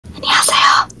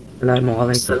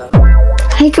Assalamualaikum.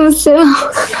 Waalaikumsalam.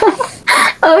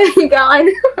 Oh my god.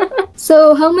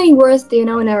 So how many words do you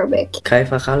know in Arabic?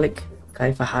 Kaifa halik?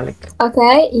 Kaifa halik?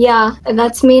 Okay, yeah,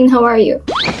 that's mean how are you?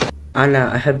 Ana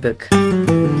ahabbak.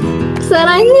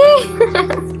 Sarangi.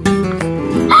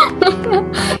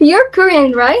 You're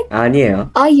Korean, right?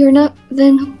 Yeah. Oh, you're not.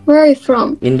 Then where are you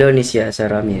from? Indonesia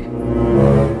Sarami.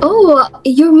 Oh,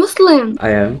 you're Muslim. I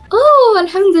am. Oh,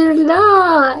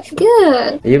 alhamdulillah.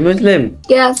 Good. Are you Muslim?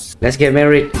 Yes. Let's get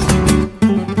married.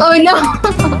 Oh no.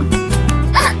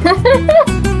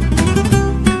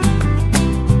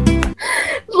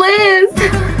 Please.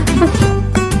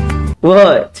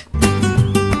 What?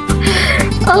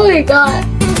 Oh my god.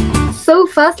 So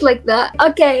fast like that.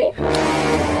 Okay.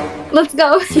 Let's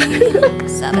go.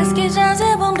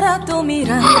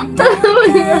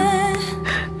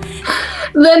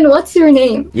 Then what's your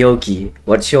name? Yogi.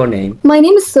 What's your name? My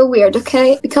name is so weird,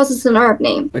 okay? Because it's an Arab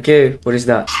name. Okay, what is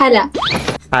that? Hala.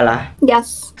 Allah.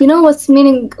 Yes. You know what's the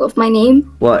meaning of my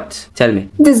name? What? Tell me.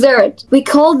 Dessert. We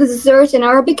call the dessert in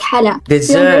Arabic hala.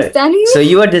 Dessert. You understand me? So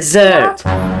you are dessert.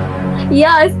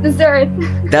 Yeah, it's dessert.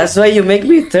 That's why you make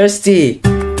me thirsty.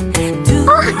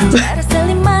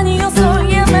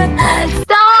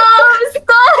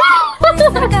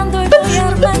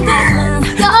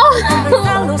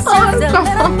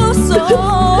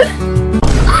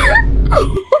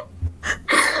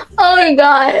 Oh my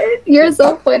god, you're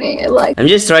so funny. I'm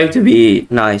just trying to be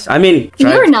nice. I mean,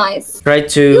 you're nice. Try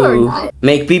to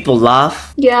make people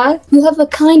laugh. Yeah, you have a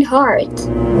kind heart.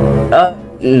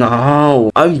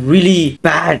 No, I'm really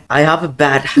bad. I have a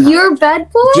bad heart. You're a bad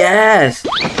boy? Yes.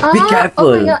 Be careful.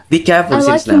 Oh my god. Be careful. I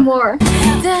like you more.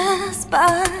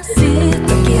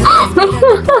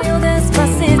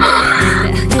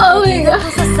 Oh my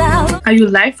god. Are you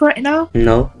live right now?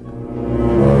 No.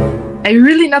 Are you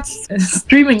really not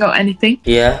streaming or anything?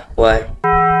 Yeah, why?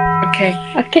 Okay.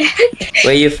 Okay.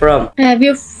 Where you from?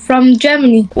 We're from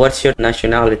Germany. What's your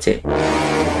nationality?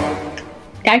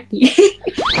 Turkey.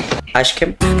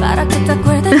 Ashkim?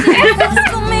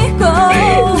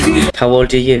 How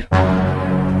old are you?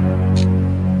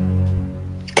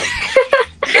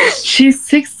 She's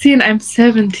 16, I'm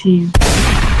 17.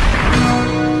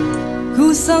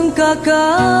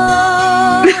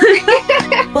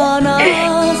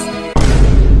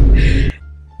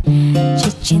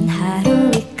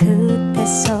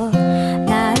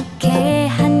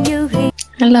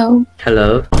 Hello.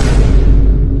 Hello.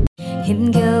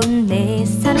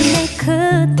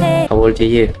 How old are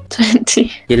you?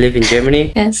 20. You live in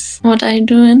Germany? Yes. What are you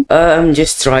doing? I'm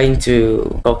just trying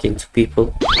to talking to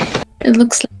people. It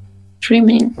looks like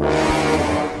streaming.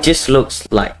 Just looks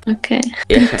like. Okay.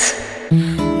 Yeah.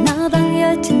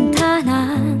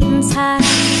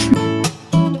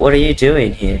 What are you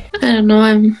doing here? I don't know.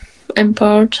 I'm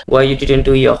bored. Why you didn't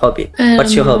do your hobby?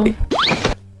 What's your hobby?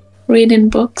 Reading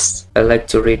books. I like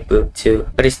to read book too.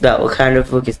 What is that? What kind of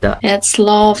book is that? It's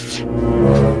love.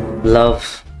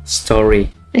 Love story.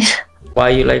 Yeah. Why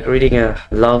you like reading a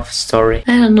love story?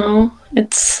 I don't know.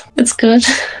 It's good.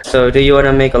 So do you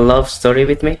wanna make a love story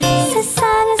with me?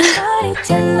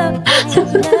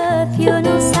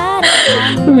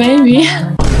 Maybe.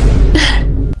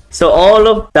 So all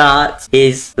of that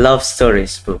is love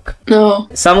stories book. No.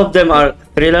 Some of them are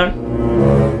thriller.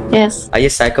 Yes. Are you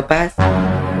psychopath?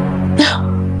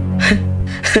 No.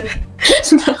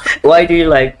 Why do you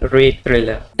like read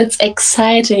thriller? It's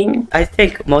exciting. I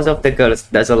think most of the girls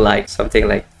doesn't like something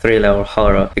like thriller or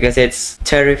horror because it's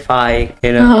terrifying,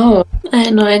 you know. Oh,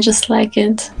 I know. I just like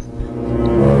it.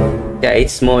 Yeah,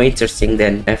 it's more interesting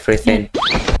than everything.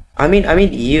 I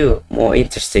mean, you more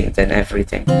interesting than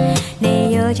everything.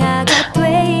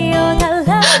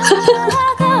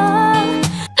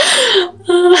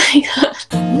 Oh my god.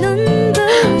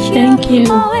 Thank you.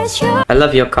 I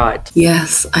love your card.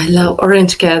 Yes, I love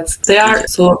orange cats. They are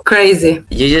so crazy.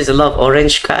 You just love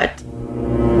orange card?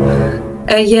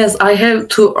 Yes, I have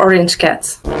 2 orange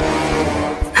cats.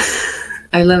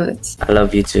 I love it. I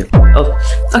love you too. Oh.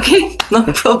 Okay, no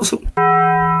problem.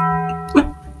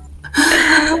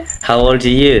 How old are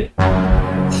you?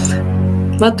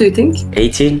 What do you think?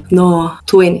 18? No,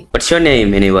 20. What's your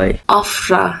name anyway?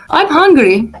 Afra. I'm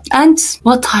hungry. And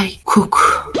what I cook?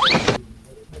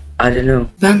 I don't know.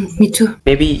 Me too.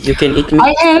 Maybe you can eat me?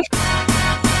 I have...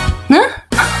 Huh?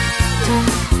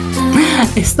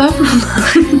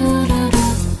 Estağfurullah.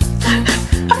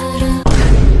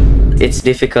 It's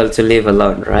difficult to live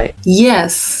alone, right?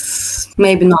 Yes,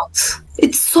 maybe not.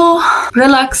 It's so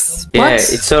relaxed. Yeah, What?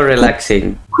 it's so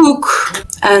relaxing. Cook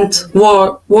and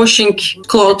washing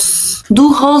clothes.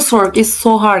 Do housework is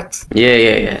so hard.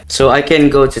 Yeah. So I can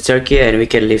go to Turkey and we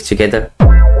can live together.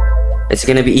 It's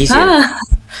gonna be easier. Ah,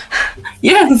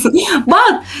 yes,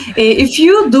 but if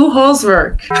you do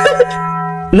housework,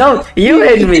 No, you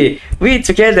and me. We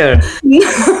together.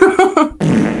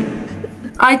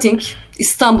 I think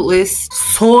Istanbul is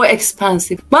so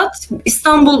expensive. But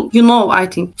Istanbul, you know, I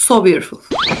think so beautiful.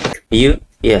 You?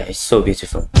 Yeah, it's so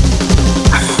beautiful.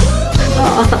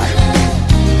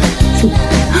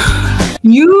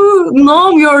 You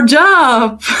know your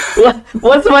job.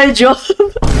 What's my job?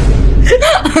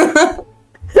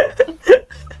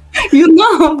 You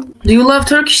know. Do you love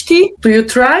Turkish tea? Do you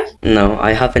try? No,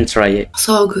 I haven't tried it.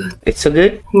 So good. It's so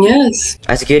good? Yes.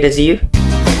 As good as you?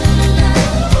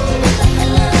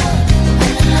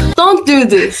 Don't do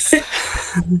this.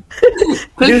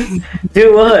 Please.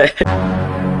 Do what?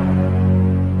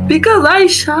 Because I'm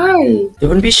shy.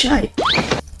 Don't be shy.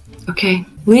 Okay.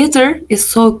 Weather is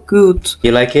so good.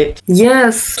 You like it?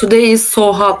 Yes. Today is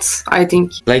so hot, I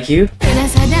think. Like you?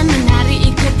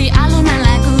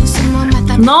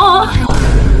 No.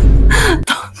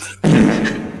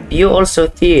 You also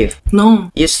thief. No.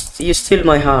 You steal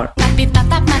my heart.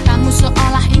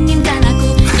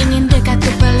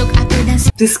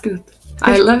 This good.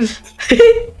 I love it.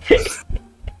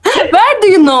 Where do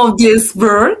you know this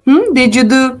word? Did you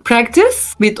do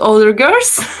practice with other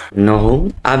girls?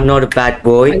 No, I'm not a bad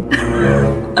boy.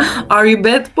 Are you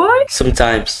bad boy?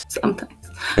 Sometimes. Sometimes.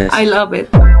 Yes. I love it.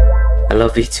 I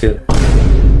love you too.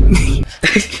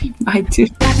 I do.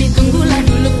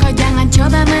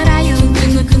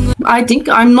 I think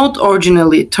I'm not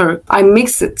originally Turk. I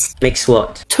mix it. Mix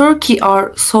what? Turkey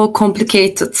are so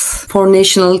complicated for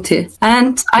nationality.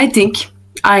 And I think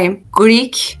I am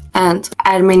Greek and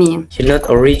Armenian. You're not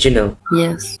original.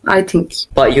 Yes, I think.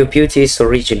 But your beauty is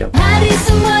original.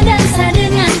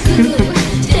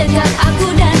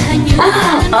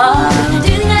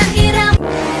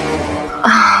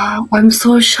 I'm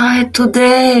so shy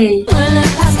today.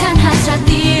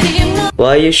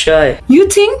 Why are you shy? You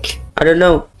think? I don't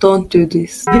know. Don't do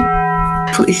this.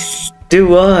 Please. Do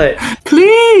what?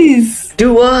 Please.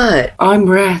 Do what? I'm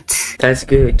red. That's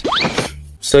good.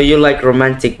 So you like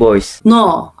romantic boys?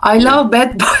 No, I love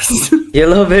bad boys. You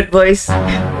love it, boys?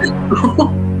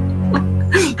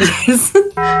 Yes.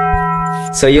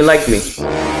 So you like me?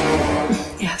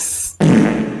 Yes.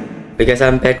 Because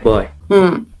I'm bad boy.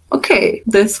 Okay,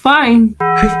 that's fine.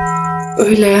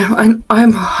 Öyle,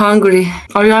 I'm hungry.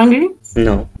 Are you hungry?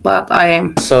 No. But I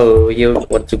am. So you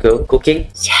want to go cooking?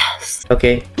 Yes.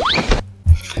 Okay.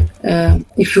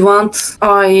 If you want,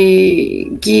 I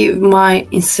give my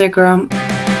Instagram.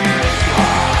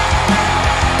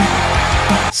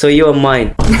 So you are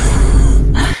mine.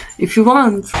 If you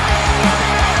want.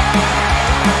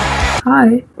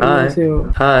 Hi. Hi.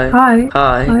 Hi. Hi.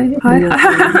 Hi.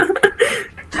 Hi.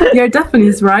 You're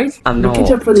Japanese, right? I'm Look at not.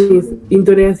 Japanese.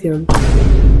 Indonesian.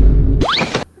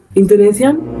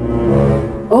 Indonesian?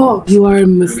 Oh, you are a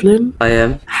Muslim? I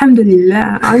am.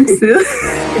 Alhamdulillah, I'm too.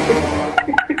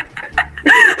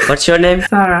 What's your name?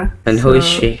 Sarah. And who is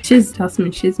she? She's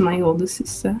Jasmine. She's my older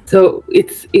sister. So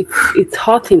it's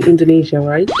hot in Indonesia,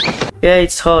 right? Yeah,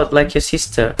 it's hot like your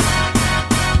sister.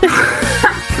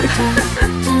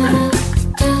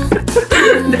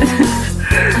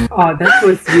 Oh, that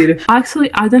was beautiful.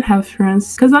 Actually, I don't have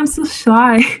friends because I'm so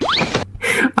shy.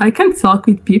 I can't talk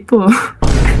with people.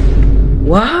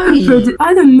 Why?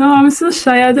 I don't know. I'm so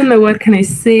shy. I don't know what can I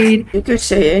say. You can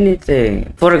say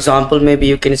anything. For example, maybe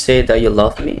you can say that you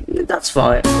love me. That's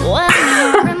fine.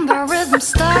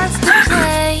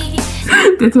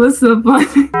 That was so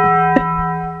funny.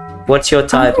 What's your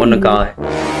type on a guy?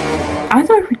 I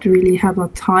don't really have a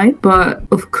type, but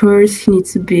of course he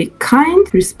needs to be kind,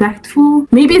 respectful,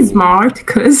 maybe smart,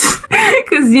 because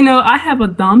you know I have a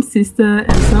dumb sister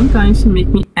and sometimes she make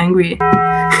me angry.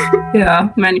 Yeah,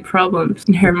 many problems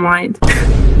in her mind.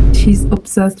 She's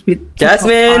obsessed with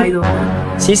Jasmine! idol.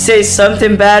 She says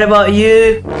something bad about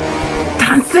you.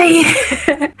 Don't say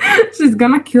it. She's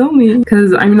gonna kill me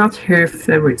because I'm not her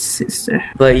favorite sister.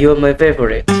 But you're my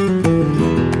favorite.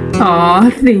 Oh,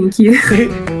 thank you.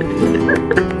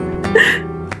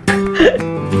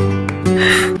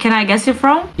 Can I guess you're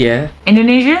from? Yeah.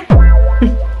 Indonesia?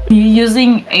 You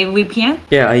using a VPN?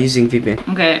 Yeah, I'm using VPN.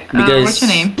 Okay. Because- What's your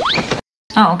name?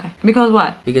 Oh, okay. Because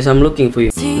what? Because I'm looking for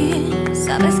you.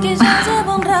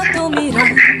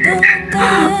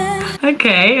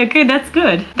 Okay, that's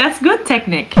good. That's good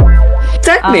technique.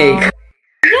 Technique!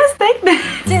 Yes, technique.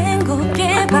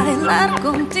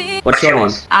 What's your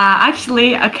name?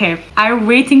 Actually, okay. I'm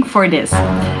waiting for this.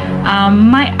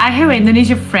 I have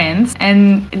Indonesian friends,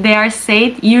 and they are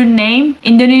said your name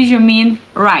Indonesia mean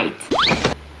right.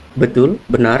 Betul?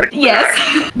 Benar? Yes.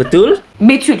 Betul?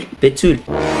 Betul. Betul.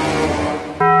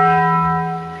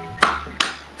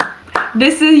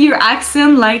 This is your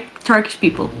accent like Turkish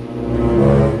people.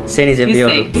 Seni You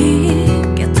seviyorum.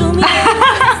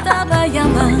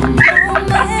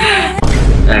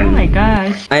 Oh my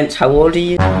gosh. And how old are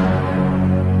you?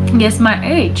 Guess my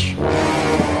age.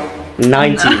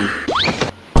 19.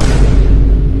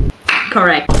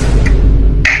 Correct.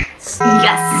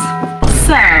 Yes.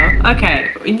 So,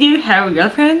 okay. Do you have a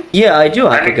girlfriend? Yeah, I do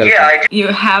have a girlfriend. You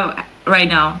have right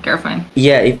now girlfriend.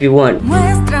 Yeah, if you want.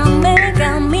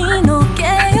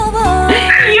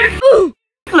 You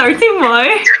flirty boy.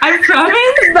 I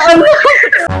promise.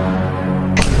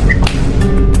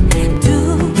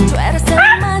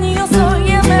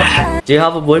 Do you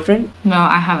have a boyfriend? No,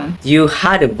 I haven't. You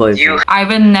had a boyfriend. I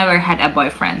will never had a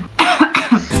boyfriend.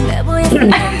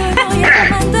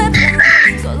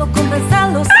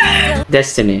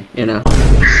 Destiny, you know.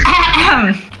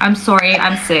 I'm sorry,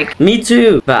 I'm sick. Me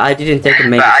too, but I didn't take a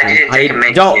medicine.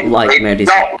 I don't like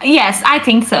medicine. Yes, I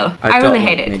think so. I don't really like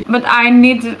hate it. medicine. But I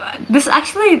need this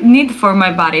actually need for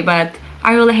my body, but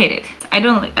I really hate it. I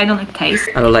don't like taste.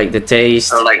 I don't like the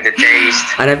taste.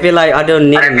 And I feel like I don't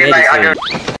need medicine.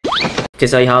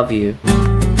 Because I have you.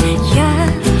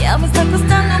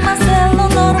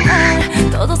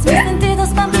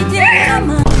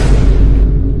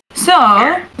 So,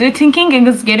 do you think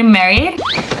is getting married?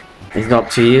 It's up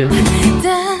to you.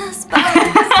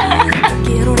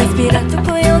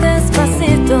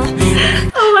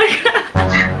 Oh my god.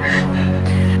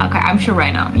 Okay, I'm sure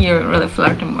right now you're really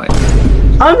flirting with.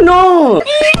 I'm not.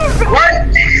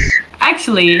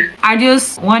 Actually, I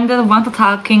just want to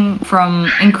talking from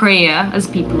in Korea as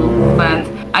people, but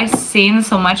I've seen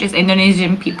so much as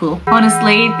Indonesian people.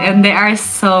 Honestly, and they are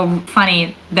so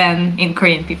funny than in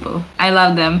Korean people. I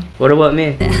love them. What about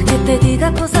me?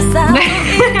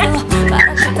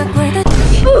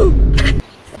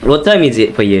 What time is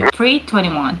it for you?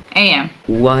 3:21 a.m.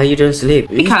 Why you don't sleep?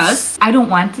 Because I don't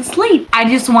want to sleep. I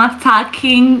just want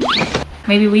talking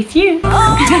maybe with you.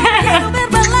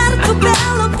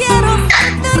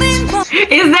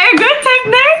 Is there a good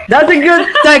technique? That's a good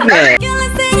technique.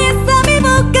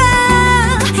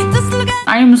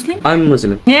 Are you Muslim? I'm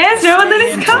Muslim. Yes, Ramadan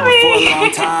is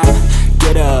coming.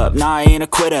 Get up, nah, I ain't a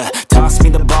quitter. Toss me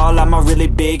the ball, I'm a really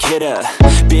big hitter.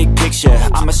 Big picture,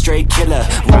 I'm a straight killer.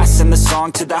 Rising the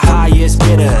song to the highest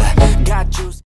bidder. Got juice.